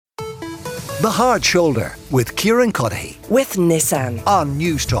The Hard Shoulder with Kieran with Nissan on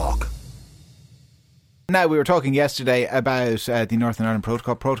News Talk. Now, we were talking yesterday about the Northern Ireland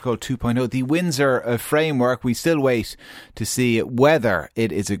Protocol 2.0, the Windsor Framework. We still wait to see whether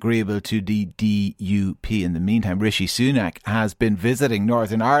it is agreeable to the DUP. In the meantime, Rishi Sunak has been visiting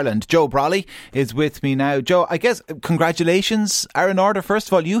Northern Ireland. Joe Brolly is with me now. Joe, I guess congratulations are in order. First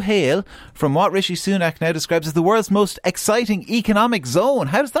of all, you hail from what Rishi Sunak now describes as the world's most exciting economic zone.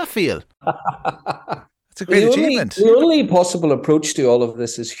 How does that feel? It's a great achievement. The only possible approach to all of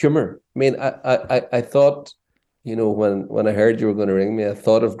this is humour. I mean, I thought, when I heard you were going to ring me, I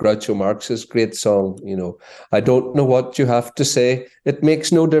thought of Groucho Marx's great song, I don't know what you have to say. It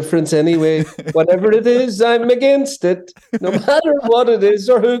makes no difference anyway. Whatever it is, I'm against it. No matter what it is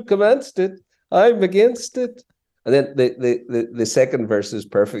or who commenced it, I'm against it. And then the second verse is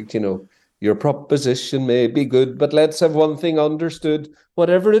perfect, Your proposition may be good, but let's have one thing understood.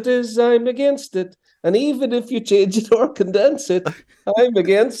 Whatever it is, I'm against it. And even if you change it or condense it, I'm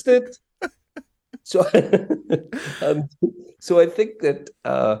against it. So I think that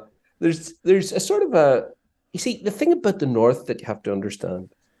there's a sort of you see, the thing about the North that you have to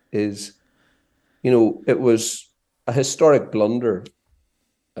understand is, it was a historic blunder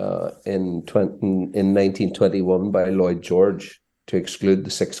in 1921 by Lloyd George to exclude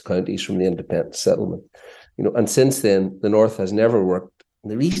the 6 counties from the independent settlement. And since then, the North has never worked.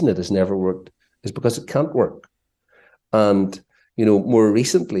 And the reason it has never worked is because it can't work. And, more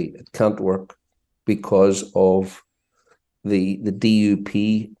recently, it can't work because of the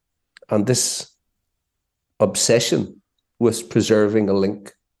DUP and this obsession with preserving a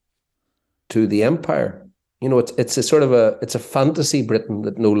link to the empire. It's a sort of it's a fantasy Britain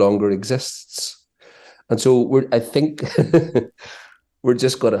that no longer exists. And so I think we're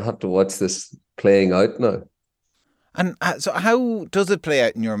just going to have to watch this playing out now. And so how does it play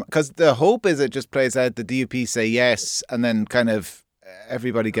out in your mind? Because the hope is it just plays out, the DUP say yes, and then kind of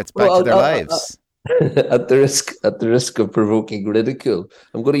everybody gets back to their lives. At the risk of provoking ridicule,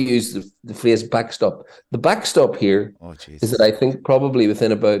 I'm going to use the phrase backstop. The backstop here is that I think probably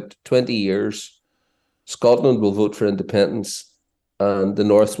within about 20 years, Scotland will vote for independence and the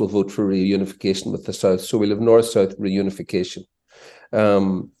North will vote for reunification with the South. So we'll have North-South reunification.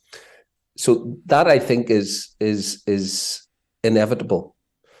 So that, I think, is inevitable.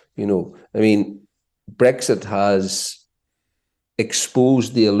 Brexit has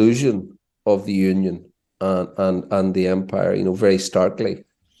exposed the illusion of the Union and the Empire, very starkly.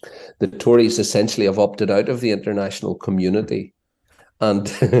 The Tories essentially have opted out of the international community. And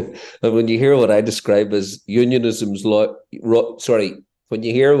when you hear what I describe as unionism's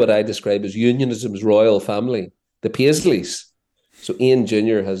royal family, the Paisleys. So Ian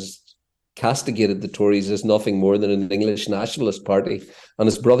Jr. has castigated the Tories as nothing more than an English nationalist party, and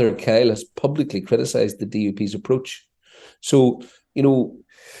his brother Kyle has publicly criticised the DUP's approach. So,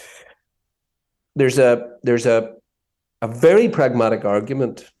 there's a very pragmatic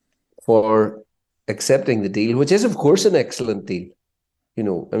argument for accepting the deal, which is, of course, an excellent deal.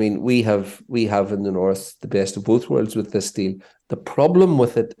 We have in the North the best of both worlds with this deal. The problem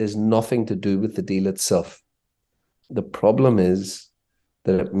with it is nothing to do with the deal itself. The problem is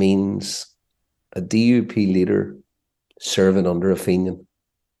that it means a DUP leader serving under a Fenian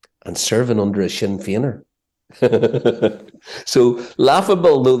and serving under a Sinn Féiner. So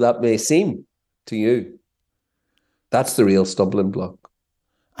laughable though that may seem to you, that's the real stumbling block.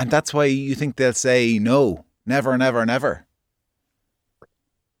 And that's why you think they'll say no, never, never, never.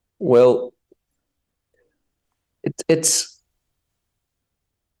 Well, it's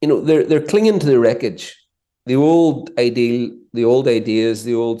they're clinging to the wreckage. The old ideal, the old ideas,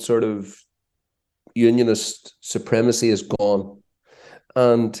 the old sort of unionist supremacy is gone.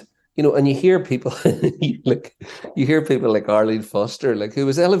 And, and you hear people like Arlene Foster, who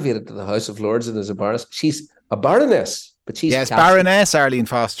was elevated to the House of Lords and is a baroness. She's a baroness, but she's... Yes, Baroness Arlene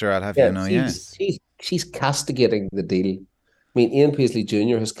Foster, I'll have you know, yes. She's castigating the deal. Ian Paisley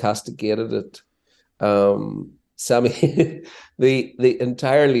Jr. has castigated it. Sammy, the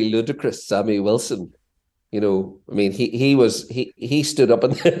entirely ludicrous Sammy Wilson, he stood up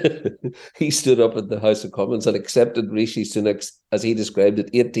and he stood up at the House of Commons and accepted Rishi Sunak's, as he described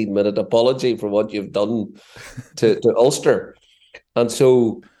it, 18-minute apology for what you've done to Ulster. And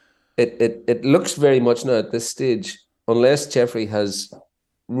so it looks very much now at this stage, unless Jeffrey has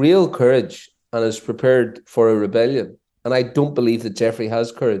real courage and is prepared for a rebellion, and I don't believe that Jeffrey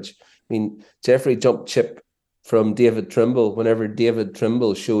has courage. Jeffrey jumped ship from David Trimble whenever David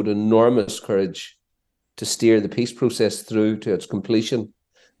Trimble showed enormous courage to steer the peace process through to its completion.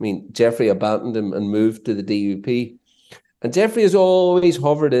 Jeffrey abandoned him and moved to the DUP. And Jeffrey has always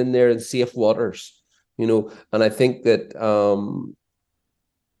hovered in there in safe waters, and I think that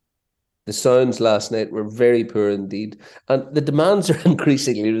the sounds last night were very poor indeed. And the demands are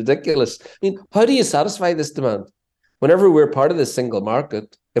increasingly ridiculous. I mean, how do you satisfy this demand? Whenever we're part of the single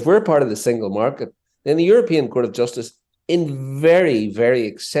market, if we're part of the single market, then the European Court of Justice, in very, very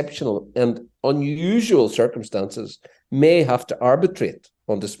exceptional and unusual circumstances, may have to arbitrate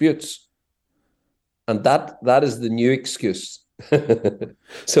on disputes. And that is the new excuse.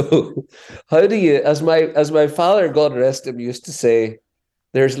 So how do you, as my father, God rest him, used to say,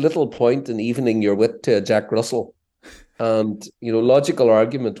 there's little point in evening your wit to a Jack Russell. And, logical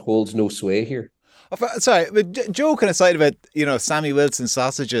argument holds no sway here. Sorry, but joking aside about, Sammy Wilson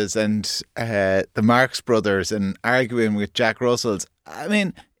sausages and the Marx Brothers and arguing with Jack Russells, I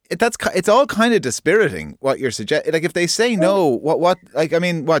mean, it's all kind of dispiriting what you're suggesting. Like, if they say no, what,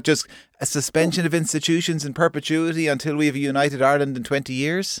 just a suspension of institutions in perpetuity until we have a united Ireland in 20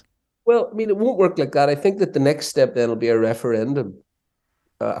 years? Well, I mean, it won't work like that. I think that the next step then will be a referendum.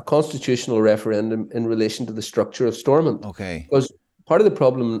 A constitutional referendum in relation to the structure of Stormont. Okay. Because part of the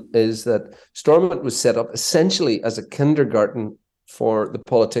problem is that Stormont was set up essentially as a kindergarten for the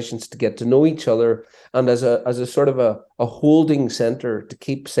politicians to get to know each other and as a sort of a holding centre to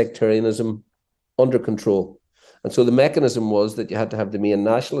keep sectarianism under control. And so the mechanism was that you had to have the main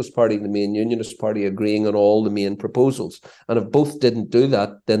Nationalist Party and the main Unionist Party agreeing on all the main proposals. And if both didn't do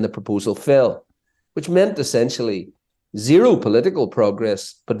that, then the proposal fell, which meant essentially zero political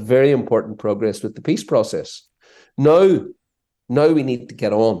progress, but very important progress with the peace process. Now we need to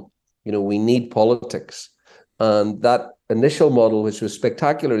get on. We need politics. And that initial model, which was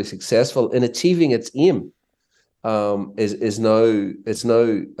spectacularly successful in achieving its aim, is now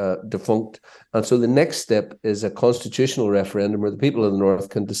defunct. And so the next step is a constitutional referendum where the people of the North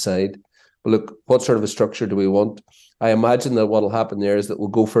can decide, well, look, what sort of a structure do we want? I imagine that what will happen there is that we'll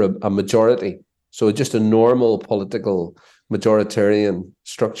go for a majority. So just a normal political majoritarian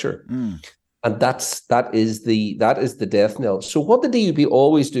structure. And that is the death knell. So what the DUP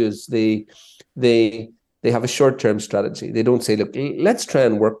always do is they have a short-term strategy. They don't say, look, let's try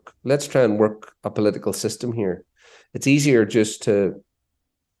and work a political system here. It's easier just to,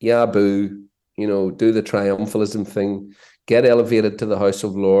 boo, do the triumphalism thing, get elevated to the House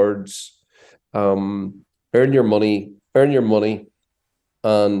of Lords, earn your money,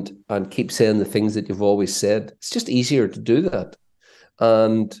 and keep saying the things that you've always said. It's just easier to do that.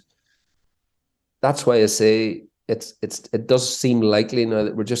 And that's why I say it does seem likely now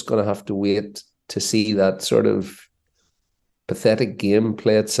that we're just going to have to wait to see that sort of pathetic game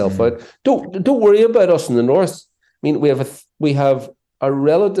play itself out. Don't worry about us in the North. I mean, we have a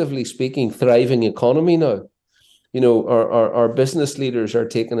relatively speaking thriving economy now. Our business leaders are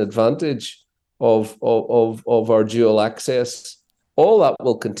taking advantage of our dual access. All that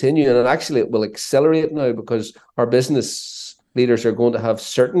will continue, and actually it will accelerate now because our business leaders are going to have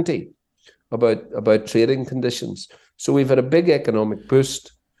certainty about trading conditions. So we've had a big economic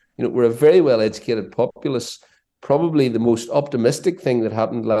boost. We're a very well-educated populace. Probably the most optimistic thing that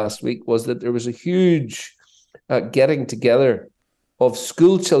happened last week was that there was a huge getting together of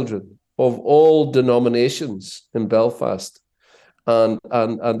school children of all denominations in Belfast, and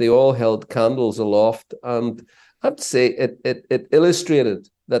they all held candles aloft. And I have to say it illustrated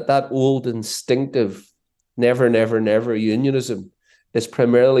that old instinctive never, never, never unionism is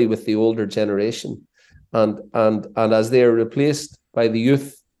primarily with the older generation. And as they are replaced by the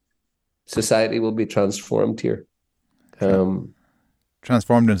youth, society will be transformed here.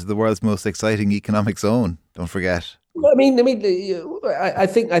 Transformed into the world's most exciting economic zone. Don't forget. I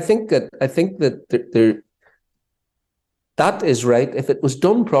think that that is right if it was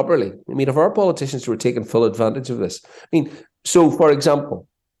done properly. I mean, if our politicians were taking full advantage of this. I mean, so for example,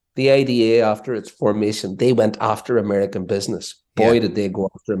 the IDA after its formation, they went after American business. Boy, did they go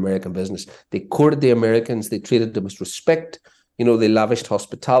after American business. They courted the Americans. They treated them with respect. They lavished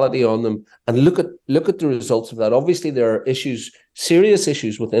hospitality on them. And look at the results of that. Obviously, there are serious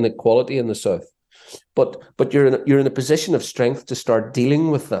issues with inequality in the South. But you're in a position of strength to start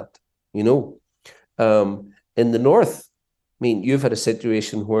dealing with that. In the North, I mean, you've had a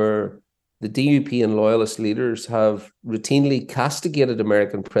situation where the DUP and loyalist leaders have routinely castigated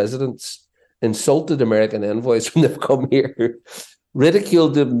American presidents, insulted American envoys when they've come here,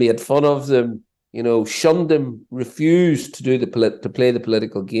 ridiculed them, made fun of them, shunned them, refused to play the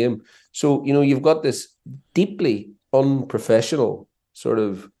political game. So, you've got this deeply unprofessional sort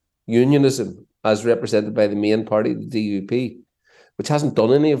of unionism as represented by the main party, the DUP, which hasn't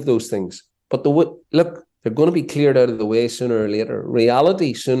done any of those things. But look, They're going to be cleared out of the way sooner or later.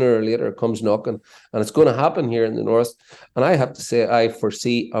 Reality sooner or later comes knocking, and it's going to happen here in the north. And I have to say, I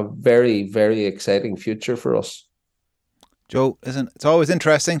foresee a very, very exciting future for us. Joe, it's always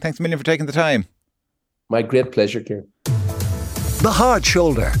interesting. Thanks a million for taking the time. My great pleasure, Kieran. The Hard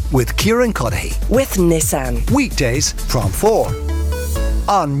Shoulder with Kieran Cuddihy. With Nissan. Weekdays from 4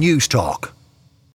 on News Talk.